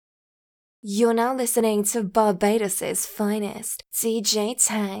You're now listening to Barbados' finest,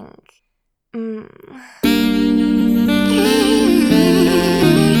 Djtank.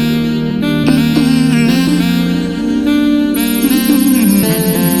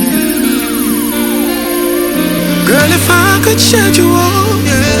 Girl, if I could shed you all,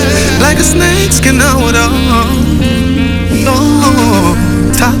 like a snake skin out on. Oh,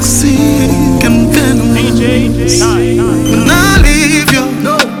 toxic and venomous. When I leave you,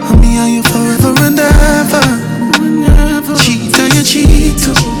 I'll be on you forever and ever. Cheat and you cheat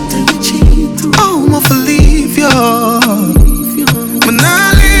too. Oh, I'm off leave you. When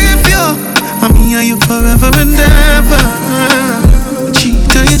I leave you, I'll be on you forever and ever.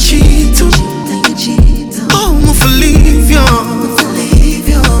 Cheat and you cheat too. Oh, I'm off leave you.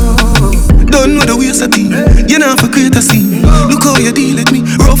 Don't know the ways of thing. You know for create a scene. Look how you deal with me,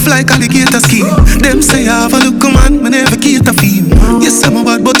 rough like alligator skin. Them say I have a look man, me never get a feel. Yes, I'm a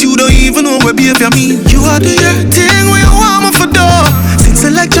bad, but you don't even know what behavior mean. You are the thing when you want me for door. Since I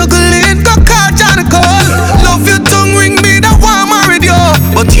like juggling, got caught on the call. Love your tongue ring me, that one married you.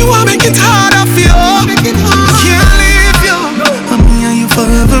 But you are make it harder for you. Can't leave you. I'm me and you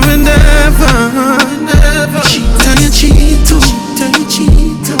forever and ever. Cheat and you cheat too.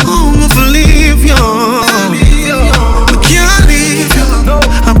 Oh, I'm gonna leave you. I can't leave you.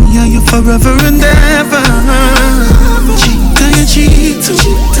 I'm me and you forever and ever. Cheat and you cheat too.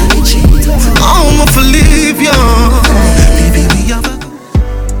 Oh, I'm gonna leave you. Baby, we have a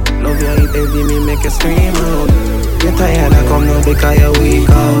love you, baby, me make you scream out. You're tired, I come now because you're weak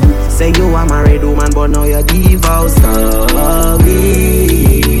out. Say you are married woman, but now you're divorced. Sorry.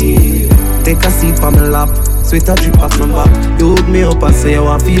 Take a seat on my lap, sweet a drip off my back. You hook me up and say you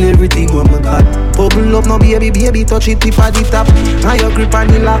want feel everything when my got. Bubble up now, baby, touch it tip at the top. Now your grip on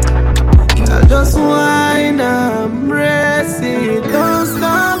the lock. I just whine and press it, don't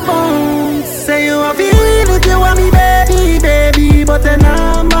stop on. Say you want feel it, you want me, baby, but then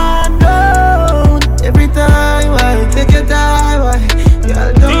I'm down. Every time I take your time,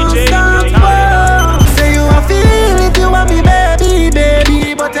 girl, don't stop on. Say you want feel it, you want me,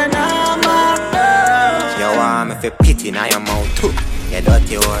 baby, but then I'm down. You want me for pity now your mouth too. You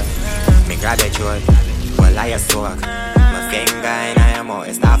dirty word, me grab your throat. Well, I soak my finger in your mouth,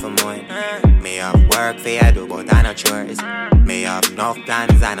 it's not for mine. Me have work for you do, but I no chores. Me have enough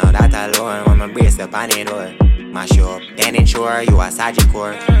plans, I know that alone. When me brace up on the door, mash you up, then ensure you a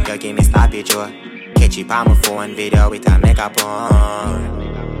Sagicor. You give me sloppy joe. Catch it on my phone video with a makeup on.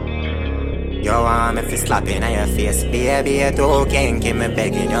 You want me for slapping on your face, baby, you too kinky, me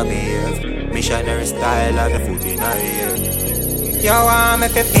begging you behave. Missionary style of the foot in your ear. You want me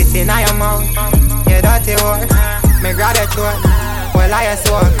for pity in your mouth. You dirty word, me grab your throat. Well, I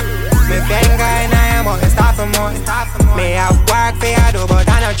soak me finger in your mouth, it's not for more. Me have work for you do, but I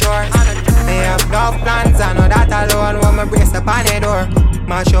no chores. Me have enough plans, I know that alone. When me brace up on the door,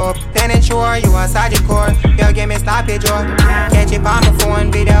 mash up, then ensure you a Sagicor. You give me sloppy joe. Catch it on my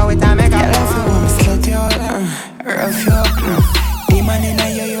phone video with a makeup on. Yeah, if you want me slut you out, rough you up. Demon in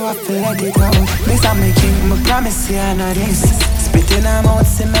you have to let it out. This I'm making, me promise you I know this. Spitting them out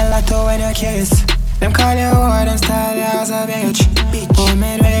similar to when you kiss. Them call you whore, them style you as a bitch.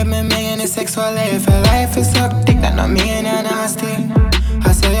 Homemade rape, me making it sexual life. Your life is suck dick, that not mean you're nasty.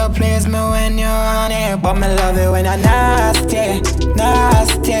 I say you please me when you're on it, but me love it when you're nasty. I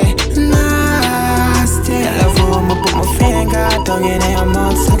love you when me put my finger down in your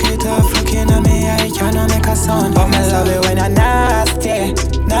mouth. Suck it up, looking at me, I cannot make a sound. But me love it when you're nasty.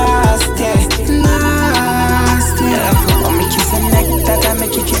 I love you when me kiss your neck, that I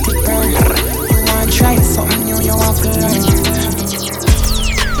make you get it burn. Try something new, you want to learn.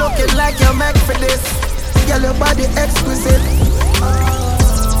 Looking like you're meant for this. Girl, your body exquisite.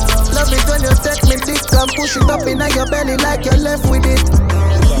 Love it when you take me dick and push it up in your belly like you're left with it.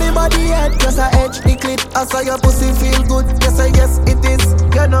 Me body head, just a edge the clit. I saw your pussy feel good, yes it is.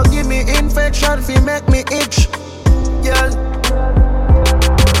 You no give me infection, fi make me itch. Girl,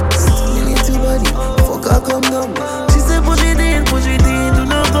 me need to body, fuck her come down. She say push it in, do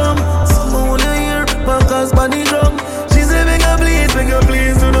not come. Cause bunny drum. She say make her please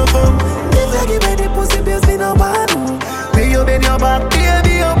do not come. If you give me the pussy bills, me no bad. May you bend your back,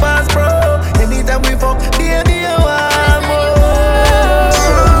 baby, your pass bro. Anytime we fuck, baby, you want more.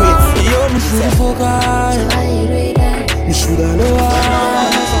 Yo, me shoulda fuck me shoulda know.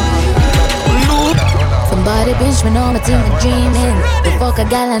 Somebody bitch me know my team is dreaming. The fuck a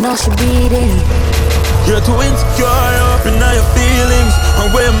gal I know she beating. You're too insecure up in all your feelings. And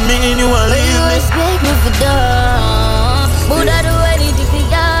where me and you are But you leaving. expect me for dumb. Would I do anything for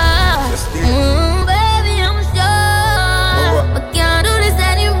ya? Baby, I'm sure I can't do this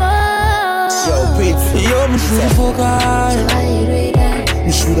anymore. beautiful girl.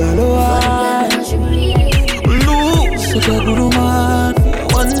 You shoulda known. Lose such a good woman.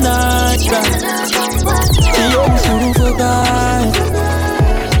 One night stand. You beautiful girl.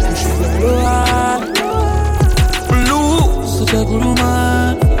 You shoulda known. Lose such a good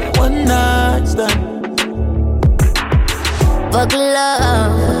woman. One night stand. Fuck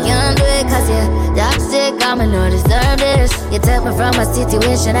love, can't do it cause you're toxic, I'ma not deserve this. You took me from a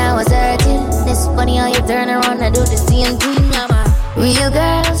situation I was hurting. It's funny how you turn around and do the same thing. I'm a real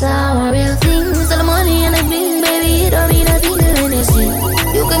girl, so I'm a real thing. So the money and the bling, baby, it don't mean nothing to anything.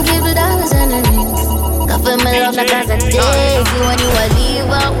 You can keep the dollars and the rings. Not for my love, not cause I take you. When you a leave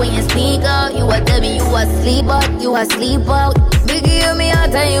out, when you speak out, you a tell me you a sleep out, you a sleep out. Big you me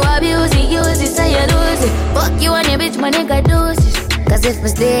out and you abuse it, use it, say you lose it. Fuck you and your bitch, my nigga do it. Cause if I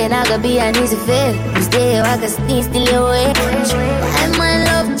stay, I could be an easy fit. You stay, I can sneak still away. I'm my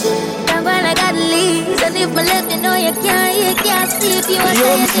love chick, I'm gonna gotta leave. And if I let you know you can't see if you want to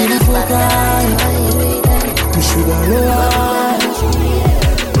say you beautiful girl. You shoulda known.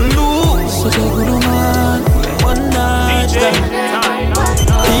 Lose such a good woman. One night stand.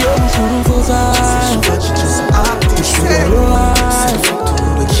 You beautiful girl. You shoulda known.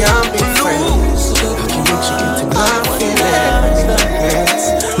 We can't be friends. How can you get in my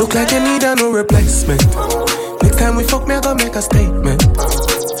feelings? Look like you need a no replacement. Next time we fuck, me I gonna make a statement.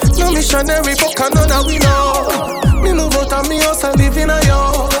 No missionary, fuck and none of we know. Me move out of me house and live in a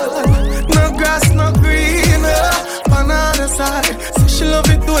yard. No grass, no green, on the other side. So she love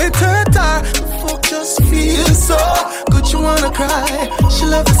it, do it hurt her. The fuck just feels so good, you wanna cry. She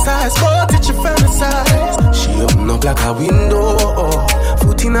love the size, but it's your fantasize. She open up like a window,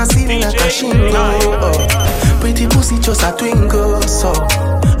 foot in a ceiling like a shingle. Pretty pussy just a twinkle, so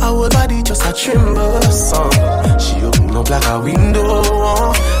her whole body just a tremble, so she open up like a window.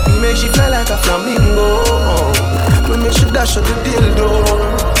 Me make she fly like a flamingo. Me make she dash out the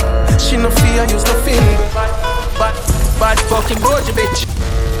dildo. She no fear, use no finger. Bad fucking bougie bitch.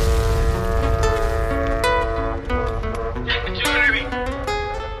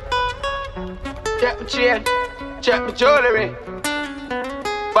 Check my chain, check my jewelry.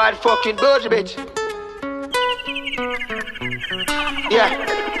 Bad fucking bougie bitch. Yeah,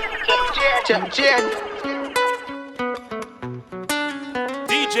 check my chain.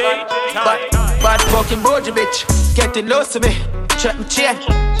 Bad fucking bougie bitch. Getting lost to me. Check my chain,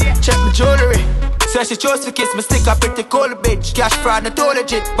 check my jewelry. So she chose to kiss me, stick up pretty cold bitch. Cash fraud, not all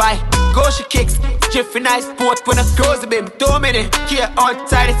legit. Why? Go she kicks. Jiffy nice sport when I close the beam. 2 minutes, here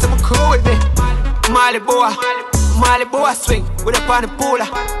outside, it's some cool with me. Molly boy swing. With up on the pool,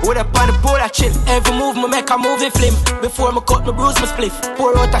 chill. Every move me make a movie film. Before me cut me bruise me spliff.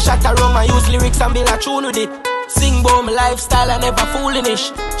 Pour out a shot of rum and use lyrics and build a tune with it. Sing about my lifestyle and never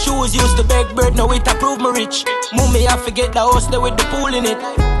foolish. Shoes used to beg bird, now it approve me rich. Mummy I forget the house there with the pool in it.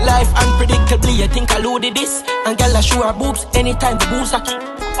 Life unpredictably, I think I loaded this. And girl I show her boobs anytime the booze are keep.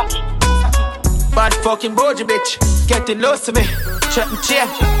 Bad fucking bougie bitch, getting lost to me. Check my chain,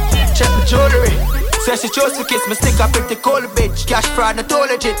 check my jewelry. Says she chose to kiss me, stick up pretty cold bitch. Cash fraud, not all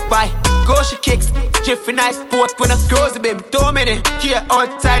legit. Why? Go she kicks. Jiffy nice sport when I close the beam. 2 minutes, here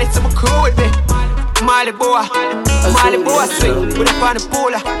outside, it's some cool with me. Molly boy swing. Put up on the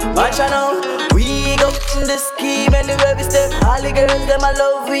pool. Watch out now, we go in the scheme anywhere we step. All the girls them I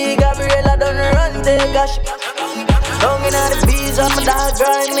love we. Gabriella done run take a shit. Long in the bees on my dog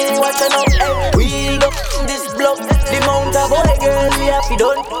grind me. Watch out now, hey. We go in this block. The amount of boy girls we happy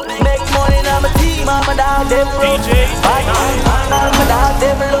done. Make money on my team, on my dog them run. On my dog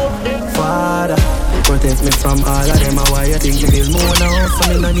them love. Father, protect me from all of them. Why you think you feel more now? So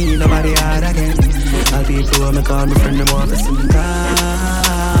me no need nobody hard again. All people when me call me friend, them want to see me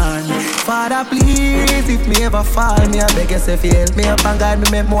gone. Father, please, if me ever fall, me I beg you say if you help me up and guide me,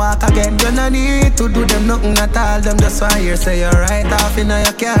 make me walk again. You no need to do them nothing at all. Them just want hear say you're right off in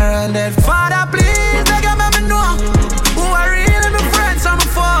your car and then Father, please, beg you make me know who are really my friends and my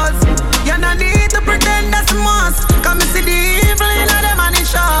foes. You no need to pretend that's a must. Come and see the evil in them and it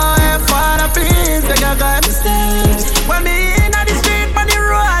show. Hey, Father, please, beg you guide me steps. When me in the street on the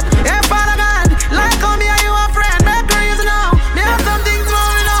road, hey, Father God, like how me and you a friend, make reason now. Me have some things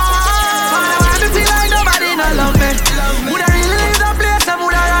going on. Father, why do you feel like nobody not love me? Would I really leave the place and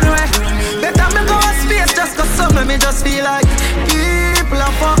would I run away? Better me go a space just cause something me just feel like people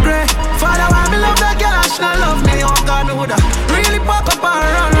are fuckery. Father, why me love that girl and she not love me? Oh God, me woulda really pop up and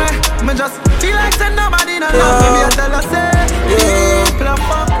run away. Me just feel like say nobody not love me. Me I tell her say people are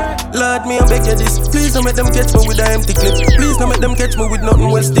fuckery. Lord, me a beg you this. Please don't make them catch me with an empty clip. Please don't make them catch me with nothing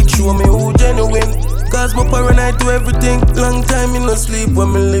well stick. Show me who genuine. Cause my paranoid to everything. Long time in no sleep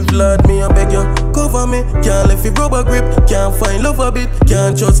when me live, Lord, me I beg you. Cover me, can't let it rubber grip. Can't find love a bit,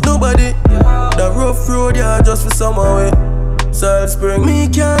 can't trust nobody. That rough road, yeah, just for some way. Side spring, me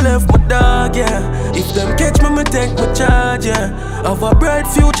can't left my dog, yeah. If them catch me take my charge, yeah. Have a bright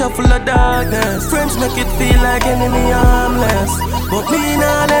future full of darkness. Friends make it feel like enemy harmless. But me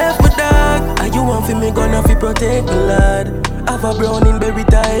not left my dog. Are you want for me gonna fi protect me, lad? Have a browning berry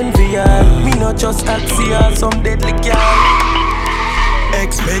to envy, yeah. Me not just taxi or some deadly car.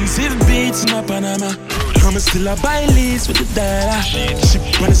 Expensive beats in Panama. I'm still a buy lease with the dollar.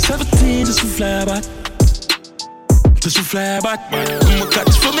 Ship on a 17 just to fly back. Just to fly back. I'ma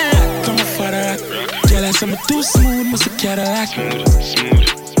catch for me, come a father. Tell us I'm too smooth, must a Cadillac.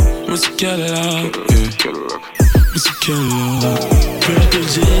 Must a Cadillac, must a Cadillac. Put the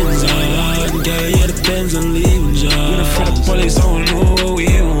jeans on, girl, yeah, the Benz and leaving job. When I front the police, I don't know what we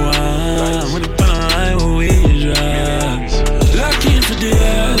want. When the line, what we drive. Lock in for the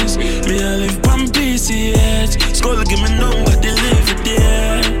ass, me I live on PCH. Skull give me number, they live for the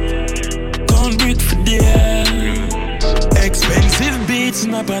air. Can't breathe for the air. Expensive beats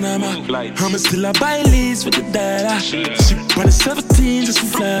in Panama. I'm still a buy lease with the dollar. Ship on a 17 just to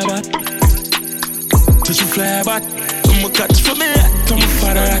fly back. Just to fly back. I'ma catch for me, come a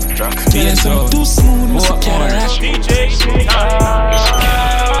father. Tell us I'm too smooth, must a Cadillac. DJ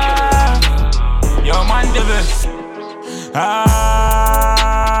Yo man, devil.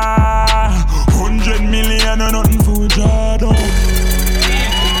 100 million or nothing for a Jordan.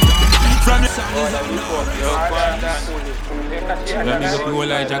 From Let me go to all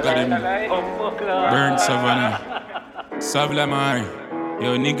like Academy. Burnt Savannah. Savlamar.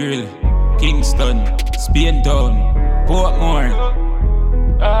 Yo, Negril. Kingston. Spain Town. Portmore.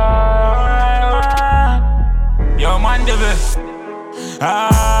 Yo, man, devil.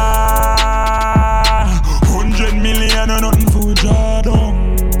 100 million or nothing for a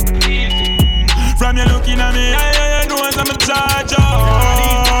Jordan. From you looking at me, I know I'm a charge.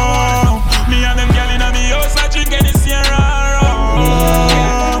 Me and them girl in me house, I drink any Sierra.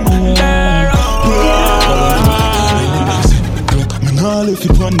 I'll lift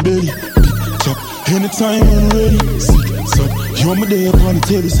it on belly. Chop, anytime I'm ready. So, you're my day upon the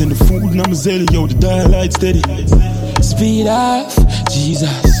telly. Send the food and I'm a zelly. Yo, the dial light steady. Speed off,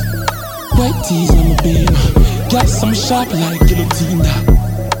 Jesus. White tees on my beam. Got some sharp like guillotine.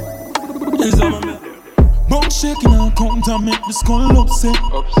 Bone shaking and count and make the skull upset.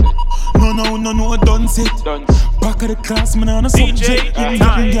 No, done set. Back of the class, man, on a subject. I'm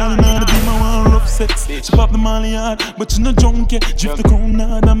getting gal and I'll be my one rough sex. She pop the molly hard, but you no junkie. Drift the crown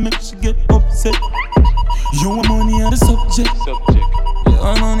hard and make she get upset. You want money on the subject. You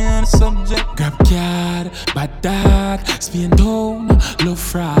want money on the subject. Grab card, bad dog, Spain down, love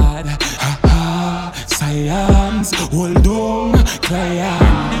fraud. Ha ha, science, hold on,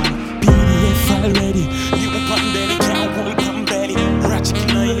 client. PDF already. You a gun belly, can't hold come belly. Ratchet in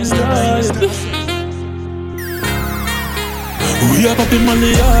the ears, we are popping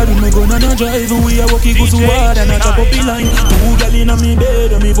Molly hard, we gonna not drive. We are walking good to hard and I chop up the line. Two gal in me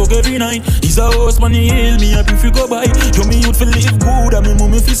bed and me fuck every night. He's a horse man, he hail me up if you go by. Yo, me youth for live good and me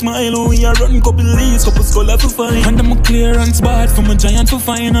mommy fi smile. We are run couple leaves, couple scholar for fine. And I'm a clearance bad from a giant for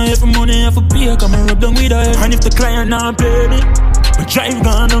fine. I have money, I have a pay, come and rub down with her. And if the client not pay me, I drive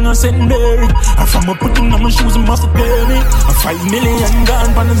gone on a secondary. And from a put on my shoes and my for baby. I'm 5 million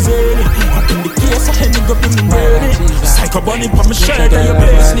gone pan the zelly. Up in the case, I had to go in the ready. Psycho bunny pa my shirt and your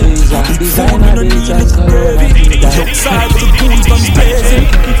best knee. Big phone, we don't need little gravy. Outside with the goons, I'm crazy.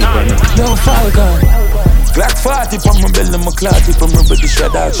 Yo, Falcon. Glock 40 pa my belly, my clout. If I'm ready,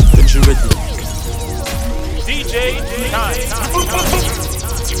 shut out, she finish ready. DJ Djtank.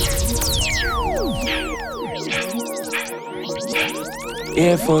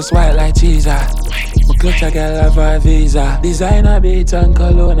 Air Force white like cheese. My clutch, I got love for a visa. Designer beats and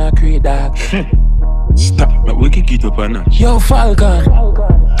cologne, I create that. Stop, but we can keep up on that. Yo, Falcon.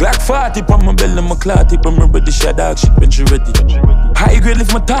 Glock 40 pa my belly, my clout. If I'm ready, shut out, she when she ready. High grade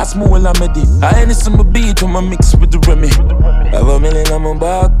lift my task, more while I'm ready. I ain't some beat when I mix with the Remy. Have a million on my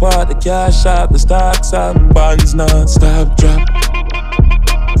back part, the cash out, the stocks out, bonds not stop drop.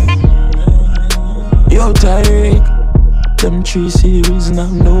 Yo, Tyreek. Them 3 series and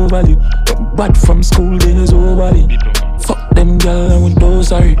I'm no value. Bad from school days, oh value. Fuck them gal and we do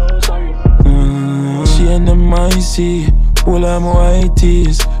sorry. She and them icy. All of my white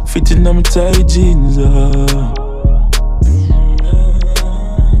tees fitting them tight jeans.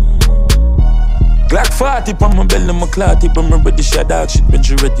 Glock 40 on my belly, my clot tip, I'm ready, shot dog shit when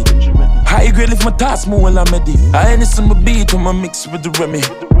you ready. High grade lift my task more while I'm ready. I ain't some beat when I mix with the Remy.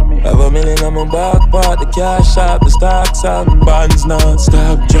 Have a million on my back part, the cash out, the stocks out, bonds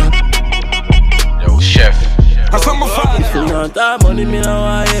non-stop drop. Yo, chef. If you not have money, me no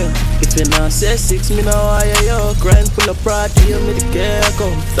want you. If you not say 6, me no want you. Yo, grind full of pride, give me the care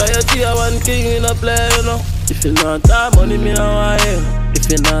come. Tired to one king in a play, you know. If you not have money, me no want you. If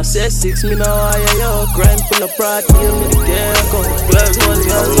you not say 6, me no want you. Yo, grind full of pride, give me the care come. Plus one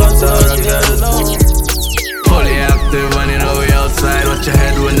girl, you know. Fully active when you know we outside. Watch your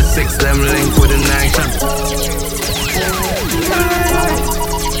head when the 6 them link with the 9 shot.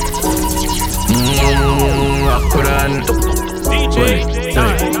 Rock it on. DJ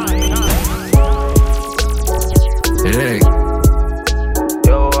Hey.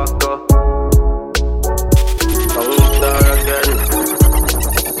 Yo, Waka.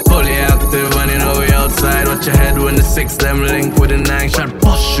 Fully active when you know we outside. Watch your head when the 6 them link with the 9 shot.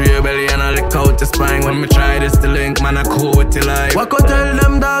 Push through your belly and I lick out the spine. When me try this to link, man I cool with your life. Waka tell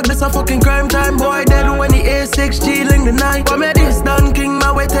them dog this a fucking crime time. Boy dead when the A6G link the night. Come here this Djtank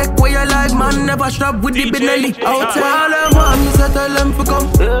my way take away your life. Man never stop with the Benelli. Outside all them want me say tell them for come.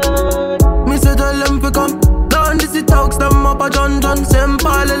 Me say tell them for come. Down this it talks them up a John Same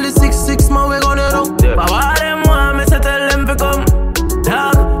parallel 6-6 my way gonna run. But all them want me say tell them for come.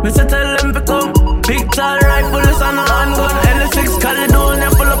 Dog, me say tell them for come. Big tall rifles and a handgun. L6 Caledonia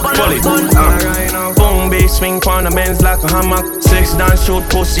pull up on a gun. Boom, big swing on the Benz like a hammock. 6 down, shoot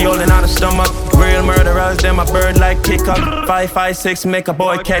pussy all in out the stomach. Real murderers, them a bird like kick up. 5-5-6 make a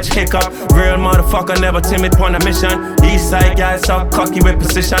boy catch hiccup. Real motherfucker, never timid on a mission. East side guy so cocky with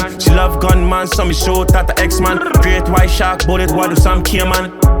precision. She love gunman, so me shoot at the X-man. Great white shark, bullet, what do some kill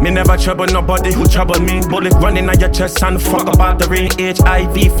man? Me never trouble nobody who trouble me. Bullet running at your chest and fuck a battery.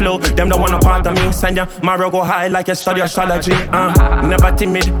 HIV flow, them don't want a part of me. Send your marrow go high like you study astrology. Never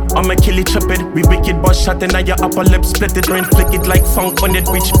timid, I'ma kill it tripped. We wicked but shot in at your upper lip split it. Rain flick it like funk when it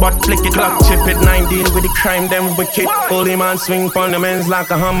reach but flick it. Clock chip it, 19 with the crime, them wicked. Holy man swing pon the men's like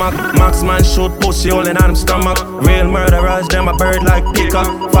a hammock. Max man shoot pussy all in on them stomach. Real murderers, them a bird like pickup.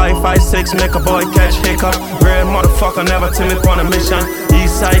 5-5-6 make a boy catch hiccup. Real motherfucker, never timid on a mission.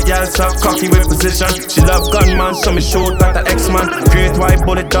 East side gal so cocky with position. She love gunman, so me shoot at the X-man. Great white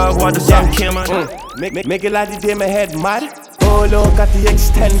bullet dog, what the sun came man. Make it like the day my head mad. Oh look at the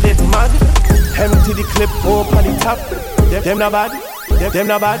extended mag. Empty the clip, up on the top. Them not bad, them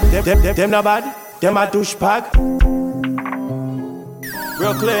not bad, them not bad. Them a douchebag.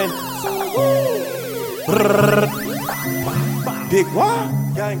 Real clean. Big what?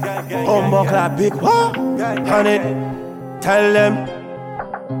 Oh my God, big what? Honey, tell them.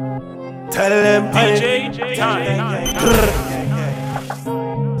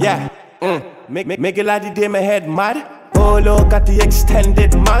 Yeah. Make it like the day my head mad. Oh look at the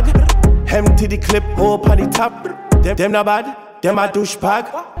extended mag. Empty the clip, up on the top. Them not bad, them a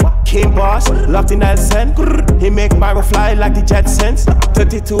douchebag. King boss, locked in Nelson. He make Myro fly like the Jetsons.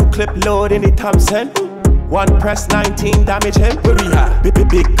 32 clip load in the Thompson. One press 19 damage him. Where we have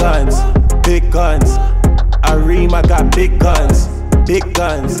big guns, big guns. Arima got big guns, big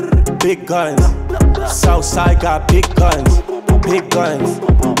guns, big guns. Southside got big guns, big guns,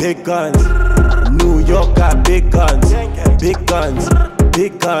 big guns. New York got big guns, big guns,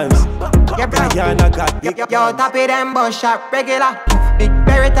 big guns. Guyana got big guns. Yo, top of them bus shot regular. Big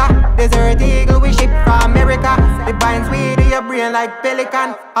Beretta, Desert Eagle, we ship from America. The binds weed in your brain like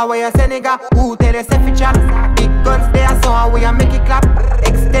pelican. How you Senegal, who tell us if it's big guns there, so how we make it clap.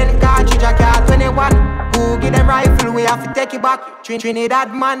 Extend cartridge, I got 21. Who give them rifle, we have to take it back.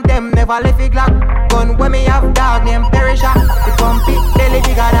 Trinidad man, them never left it glock. Gun when me have dog named Perisha. The pumpy, belly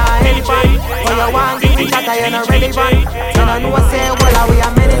bigger than elephant. When you want to chat, you're not relevant. You don't know say, well, we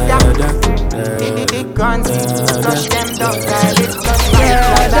are many them. Big guns, flush them down, guys.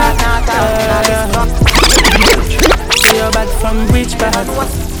 You're back from which part?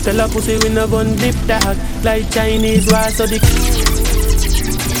 Tell a pussy we no gun dip dog. Like Chinese war so the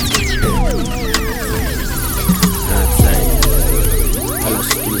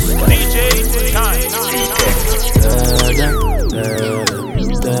DJ Time.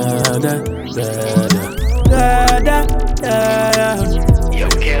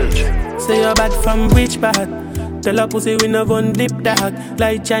 Say you're back from which part? Tell a pussy we no one dip dog.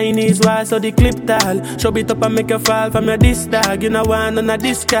 Like Chinese wall, so the clip tall. Show it up and make you fall from your disc dog. You know one on a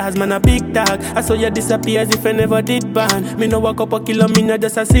disc cause man a big dog. I saw you disappear as if I never did ban. Me no walk up a kilo, me no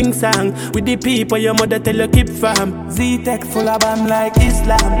just a sing song. With the people your mother tell you keep fam. Z-Tech full of bam like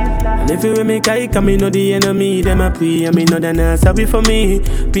Islam. And if you make I come, me know the enemy. Them a pray and me know they not sorry for me.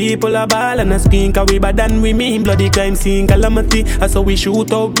 People a ball and a skin, cause we bad than we mean. Bloody crime scene calamity. I saw we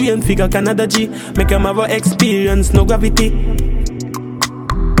shoot out brain figure Canada G. Make them have a experience, no gravity.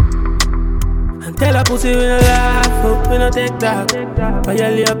 And tell a pussy we no laugh, we no take that.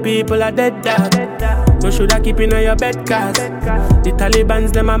 Violate people are dead dog. You shoulda keep in your bed cause the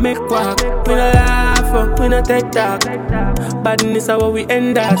Taliban's them a make quack. We no laugh, we no take that. Badness is how we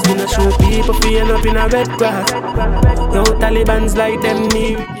end us. We no show people feeling up in a red grass. No Taliban's like them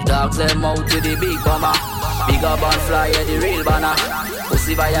need. Dogs them out to the big bomber. Big up and fly at the real banner.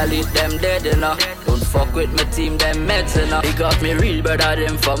 Pussy violate them dead enough. Don't fuck with my team, them meds enough. Big up me real brother,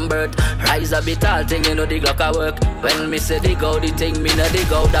 them from birth. Rise a bit all thing, you know the Glock a work. When me say dig out the thing, me no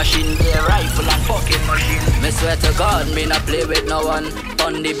dig out dashing. Be a rifle and fucking machine. Me swear to God, me no play with no one.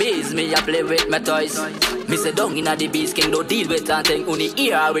 On the bees, me a play with my toys. Me say down inna the beast king, don't deal with anything. Only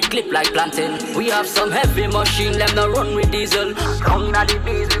ear with clip like plantain. We have some heavy machine, them no run with diesel. Down inna the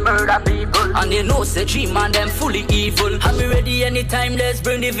beast, we murder people. And you know say G-man, them fully evil. And me ready anytime, let's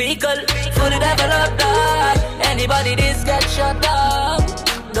bring the vehicle. Fully developed dog. Anybody this get shut down.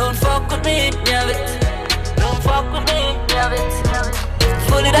 Don't fuck with me, yeah it. Don't fuck with me, yeah it.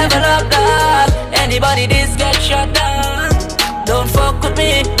 Fully developed dog. Anybody this get shut down. Don't fuck with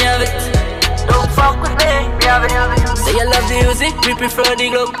me, yeah it. Don't fuck with me, yeah it. Say you love the music, we prefer the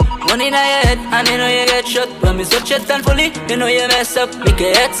globe. One in your head, and you know you get shot. When me switch it and fully, you know you mess up. Make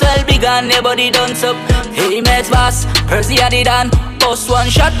your head swell big and your body done up. Hey meds boss, Percy had it done. Post one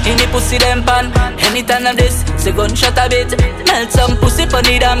shot in the pussy them pan. Anytime of this, say gunshot a bit. Melt some pussy pon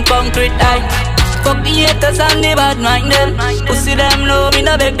the damn concrete eye. Fuck the haters and the bad mind them. Pussy them know me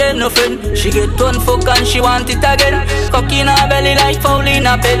no beg them no friend. She get one fuck and she want it again. Cock in her belly like foul in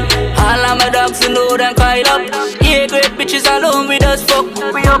a pen. All of my dogs you know them coil up. Yeah, great bitches alone with us fuck.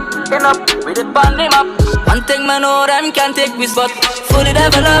 We up, end up, with it band them up. One thing man know them can take we spot. Fully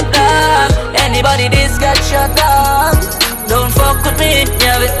developed dog. Anybody this get shut down. Don't fuck with me,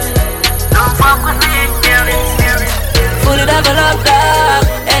 yeah it. Don't fuck with me, yeah it. Fully developed dog.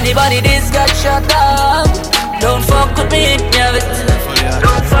 Anybody this got shut down. Don't fuck with me, yeah it.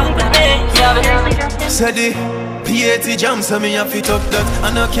 Don't fuck with me, yeah it. Said the P80 jam, so me a fit up that.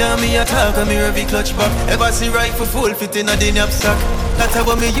 And no care me a talk, and me heavy clutch back. Ever see rifle full fit in a the knapsack. That's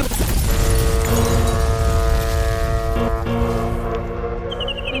how me you.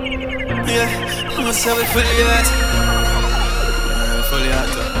 Yeah, I'm sorry for that. Oh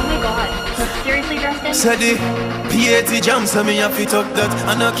my god, seriously Justin? Said the P80 jam, so me a fit up that.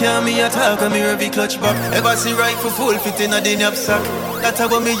 And no care me a talk, and me heavy clutch back. Ever see rifle full fit in a the knapsack. That's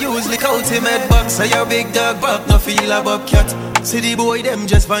how me use lick out him head box. Say your big dog back, no feel a bobcat. See the boy them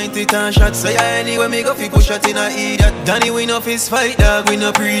just find it and shot. Say anyway me go fi push shot in a idiot. Danny win off his fight dog, we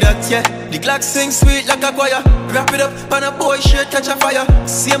no pre that, yeah. The Glock sing sweet like a choir. Wrap it up, pan a boy shit catch a fire.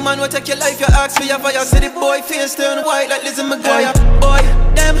 Same man will take your life, you ask for your fire. See the boy face turn white like Lizzie McGuire. Boy,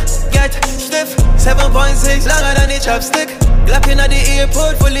 them get stiff. 7.6 longer than the chopstick. Glock in the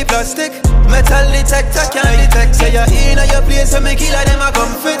airport fully plastic. Metal detector can't detect. Say you're in your place and me killer them a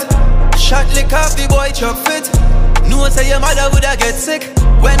come fit. Shot lick off the boy chop fit. No say your mother woulda get sick.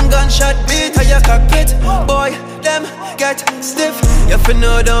 When gunshot beat to your cockpit. Boy, them get stiff. You fi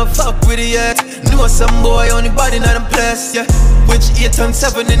know don't fuck with it yet. Know some boy on the body not them place, yeah. Which 8 and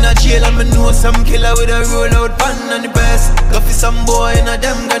 7 in a jail. And me know some killer with a roll out pan on the best. Go fi some boy in a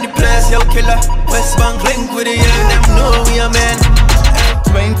them gun the place. Yo killer, West Bank link with it, yeah. Them know we a man.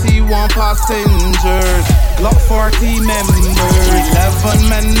 21 passengers, Glock 40 members, 11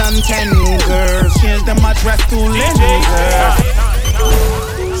 men and 10 girls. Change them address to Linger.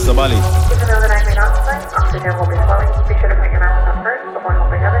 Sabali. Even though that I may not sign, oxygen will be flowing. Be sure to put your mask on first before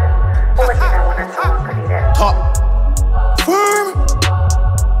helping others. We'll let you know when it's no longer needed. Top. Firm.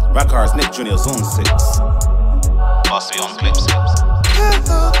 Rackars, Nick Jr., Zone 6. Bossy on clips.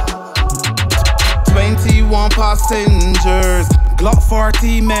 21 passengers, Glock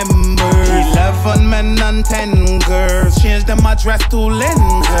 40 members, 11 men and 10 girls. Change them address to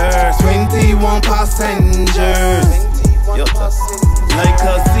Linger. 21 passengers. Like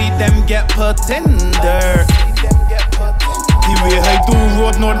I see them get pretender. The way I do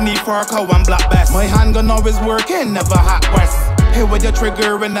road, no need for a cow and black bass. My handgun always working, never hot west. Hey, with your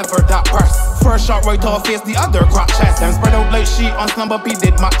trigger and never that burst. First shot right off face, the other crack chest. Them spread out like sheet on slumber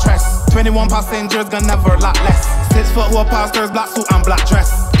beaded mattress. 21 passengers gonna never lack less. 6 foot whole pastors, black suit and black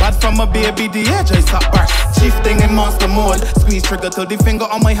dress. Bad from a baby, the edge I stop burst. Chief thing in monster mode. Squeeze trigger till the finger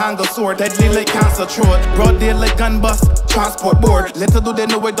on my hand go sore. Deadly like cancer throat. Broad day like gun bust, transport board. Little do they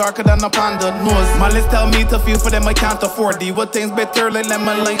know it darker than a panda nose. Malice tell me to feel for them I can't afford. The what things better like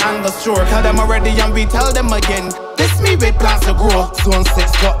lemon like Angus shore. Tell them already and we tell them again. This me with plans to grow. Zone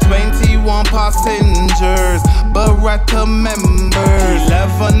 6 got 21 passengers, Beretta members,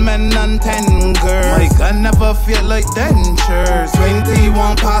 11 men and 10 girls. My gun never feel like dentures.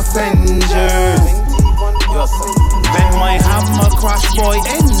 21 passengers. Then my hammer crash boy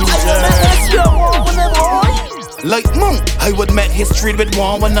injured. Like monk, I would make history with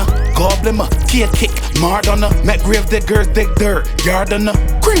one when a goblin, kid kick, Mardonna. Met grave diggers, dig dirt, yard on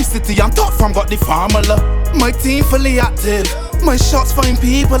Cream City, I'm top from got the formula. My team fully active, my shots find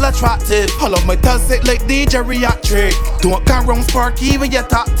people attractive. All of my tells it like the geriatric. Don't go round Sparky with your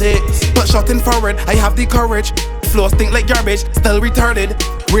tactics. But shot in forward, I have the courage. Flow stink like garbage, still retarded.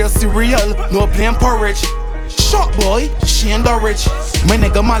 Real cereal, no plain porridge. Shot boy, she and rich. My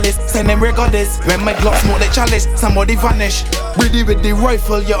nigga Malice, send him regardless. When my Glock smoke like chalice, somebody vanish. Ready with the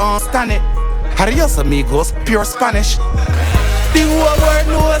rifle, you understand it. Adios amigos, pure Spanish. The whole world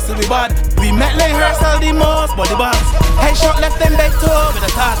knows we bad. We met like rehearsal the most, body bags. Headshot left them back toe with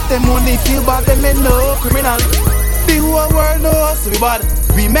a tag. Them only feel bad, them ain't no criminal. The whole world knows we bad.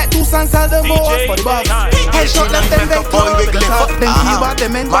 We met two sons all the most, body bags. Headshot left them back toe with a tag. Them feel bad,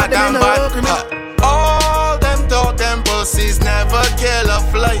 them ain't bad, them ain't no criminal. All them talk, them pussies never kill a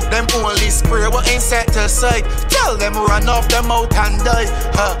fly. Them only spray what ain't set to sight. Tell them run off them out and die.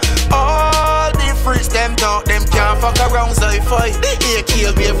 All the freaks them talk, them can't fuck around sci-fi. They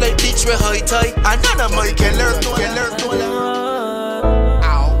kill wave like bitch with high tide. And none of my can learn to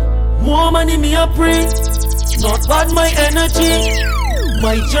More money me a pray, not bad my energy.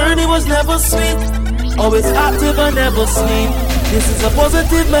 My journey was never sweet, always active and never sleep. This is a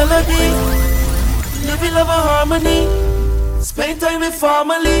positive melody. Living love and harmony. Spend time with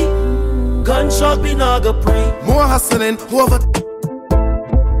family. Gunshot be naga pray. More hustling, over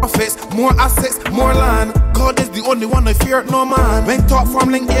profits, more assets, more land. God is the only one I fear, no man. When talk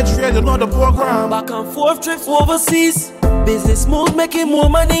from link age, you know the program. Back and forth trips overseas. Business moves making more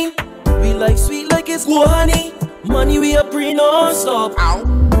money. We like sweet like it's good honey. Money we a pre non-stop. Ow.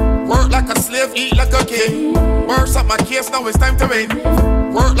 Work like a slave, eat like a king. Works up my case, now it's time to rain.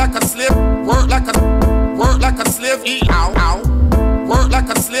 Work like a slave, work like a slave, eat ow, ow. Work like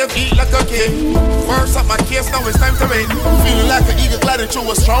a slave, eat like a king. Works up my case, now it's time to rain. Feeling like an eagle gliding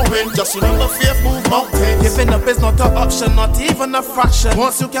through a strong wind. Just remember faith move mountains. Giving up is not an option, not even a fraction.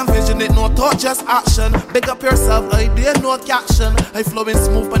 Once you can vision it, no thought, just action. Big up yourself, idea, no caption. I flowing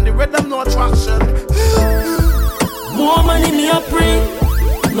smooth and the rhythm, no attraction. More money me a pray,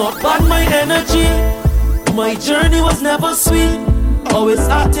 not bad my energy. My journey was never sweet, always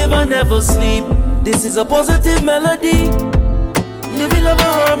active and never sleep. This is a positive melody. Living love and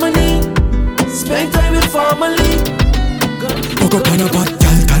harmony. Spend time with family. Fuck up on a bad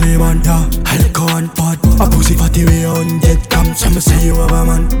girl, Talibanda, alcohol and pot. A pussy fatty way on Djtank. Some say you have a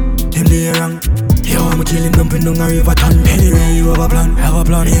man, him the wrong. Yo, I'm killing them in the river town. Anyway, you have a plan, me have a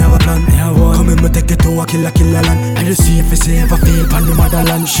plan, me have one. Come in, me take it to a killer land. And you see if it's ever feel pan the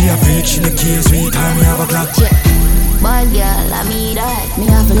motherland. She a freak, she the case, sweet time, me have a clock. Boy, girl, I mean that. Me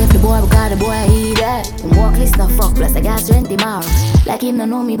have to lift the boy because the boy he that. Him walk list no fuck, plus I got strength him out. Like him no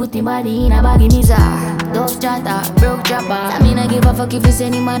know me, put him body in a baggy mizar. Dove chatter, broke chopper. I mean I give a fuck if you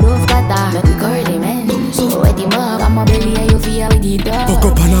send him a dove cutter. Make we curly man, so wet him up. I'm a belly and you feel with the dog. Fuck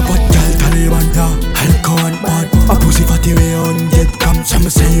up on a bad girl, Talibanda, alcohol and pot. A pussy fatty way on Djtank. Some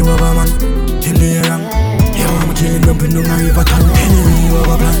say you have a man, him the wrong. Yo, I'm killing them in the river town. Anyway, you have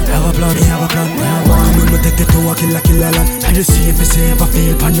a plan, me have a plan, me have one. Come in, me take it to a killer land. And you see if it's ever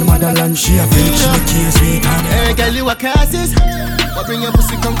feel pan the motherland. She a freak, she the case, sweet time. Hey, girl, you a cassis. But bring your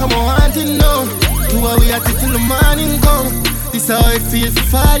pussy, come on, want to know. Do what we are till the morning come. This how I feel for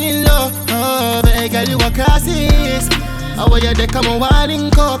fall in love. Oh, hey, girl, you a cassis. How are you there, come on, winding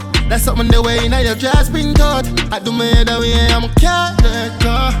cup. That's something the way now your dress been taught. I do my head away, I'm a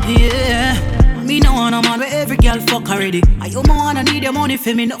character. Yeah. Me no want a man where every girl fuck already. I you more wanna need your money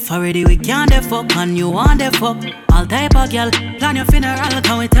for me not already. We can't dey fuck and you want dey fuck. All type of girl, plan your funeral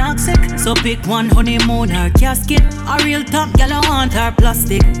cause we toxic. So pick one honeymoon or casket. A real top girl I want her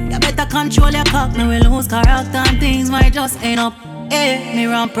plastic. You better control your cock, me will lose character and things might just end up. Hey, me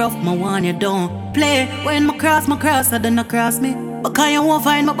run prof, my one you don't play. When my cross, I don't cross me. But can you won't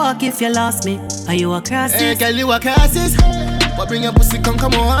find my back if you lost me? Are you a crosses? Hey girl, you a cassis. But bring your pussy, come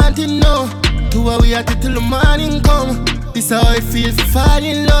on, wanting no. 2 hours we at it till the morning come. This how it feels to fall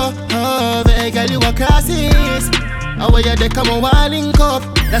in love. Oh, baby girl, you a crosses. How you there, come on, wilding cup.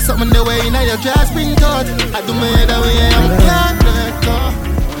 That's something the way in your grasping cut. I do my head away, I can't let go.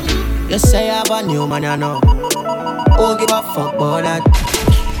 You say I have a new man, you know. Oh, give a fuck about that.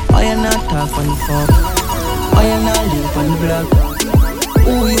 Oh, you not talk on the fuck. Oh, you not live on the block.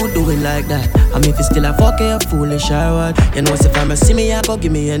 Who you doing like that? And if you still a fuck, you foolish or what? You know, if I'm a see me, you go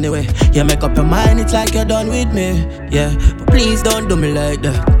give me anyway. You make up your mind, it's like you're done with me. Yeah, but please don't do me like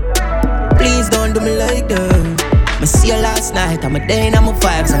that. Please don't do me like that. I see you last night, I'm a day and I'm a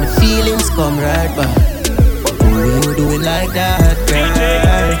vibes and the feelings come right back. Who you doing like that,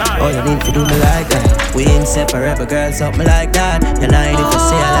 girl? Oh, you need to do me like that. We ain't separate, but girl, something like that. You're lying if you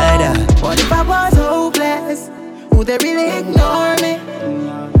say I like that. What if I was hopeless? Would they really ignore me?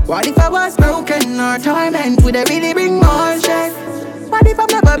 What if I was broken or torment? Would they really bring more stress? What if I've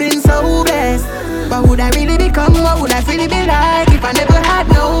never been so blessed? What would I really become? What would I really be like if I never had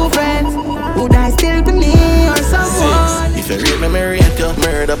no friends? Would I still be me or someone? If you rate me, I rate you.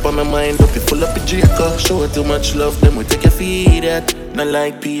 Murder up on my mind, up you full up the Draco. Show too much love, then we take your feed at. Not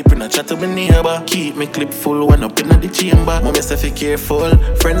like people, not chat to my neighbor. Keep me clip full, one up in the chamber. Mommy say be careful,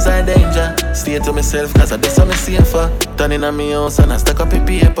 friends are danger. Stay to myself, cause I do something safer. Turn in on me house and I stack up a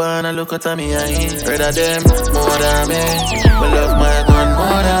paper. And I look out at me eyes. Rather them, more than me. I love my gun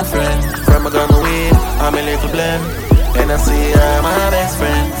more than friend. From a gun away, I'm a little blame. And I see I'm my best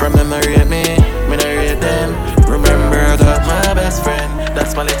friend. From them I rate me, me I rate them. Remember I got my best friend.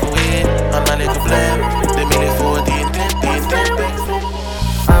 That's my little way, and my little blame. They made it 14, 10.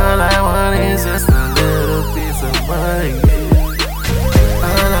 All I want is just a little piece of mind, yeah.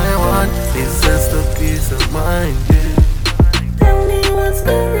 All I want is just a piece of mind, yeah. Tell me what's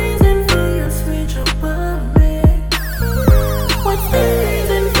the reason for your switch up on me? What's the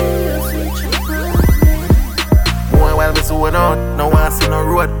reason for your switch up on me? Boy, while me zone out, no one see no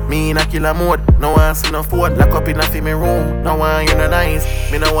road. Me in a killer mode, no one see no phone. Lock up in a filmy room, no one you no nice.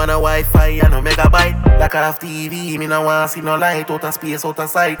 Me no want a Wi-Fi and no megabyte. Like I have TV, me no want see no light. Out of space, out of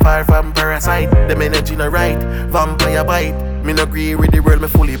sight, far from parasite. Them energy no right, vampire bite. Me no agree with the world, me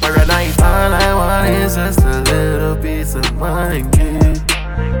fully paranoid. All I want is just a little piece of mind, yeah.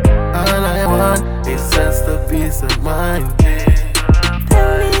 All I want is just a piece of mind, yeah.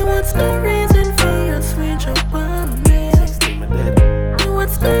 Tell me what's the reason for your switch up on me?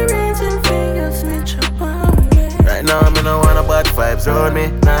 What's the reason for your switch up on me? Right now, me no want no bad vibes around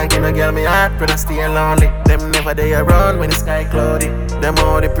me. Nah, give no girl me heart, but I stay lonely. Them never they around when the sky cloudy. Them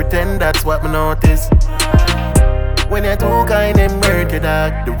all they pretend that's what me notice. When you're too kind, them hurt you,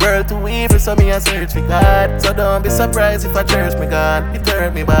 dog. The world too evil, so me a search for God. So don't be surprised if I church me God. It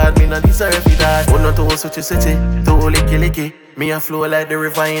hurt me bad, me no deserve it, dog. Oh no, too such a city, too licky. Me a flow like the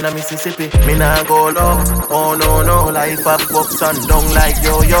river in a Mississippi. Me nah go low, oh no. Life up, ups and down like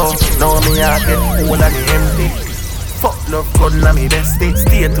yo-yo. Now me a get full and me empty. Fuck love, gun na me bestie.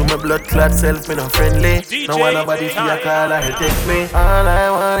 Stay to my blood clot self, me no friendly. No one nobody feel a call or text me. All I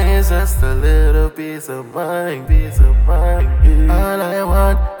want is just a little piece of mind, yeah. All I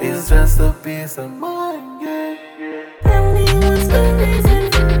want is just a piece of mind, yeah. Tell me what's the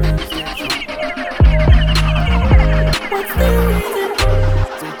reason for your switch up? What's the reason?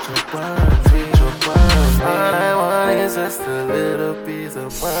 Switch up on. All I want is just a little piece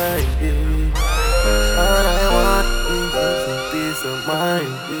of mind, yeah. All I want is just a piece of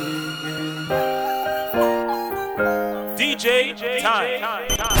mind, yeah. Djtank.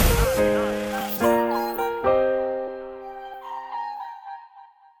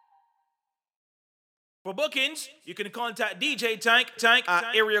 For bookings, you can contact Djtank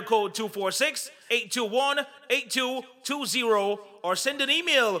at area code 246-821-8220 or send an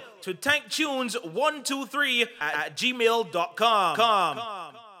email to tanktunes123@gmail.com.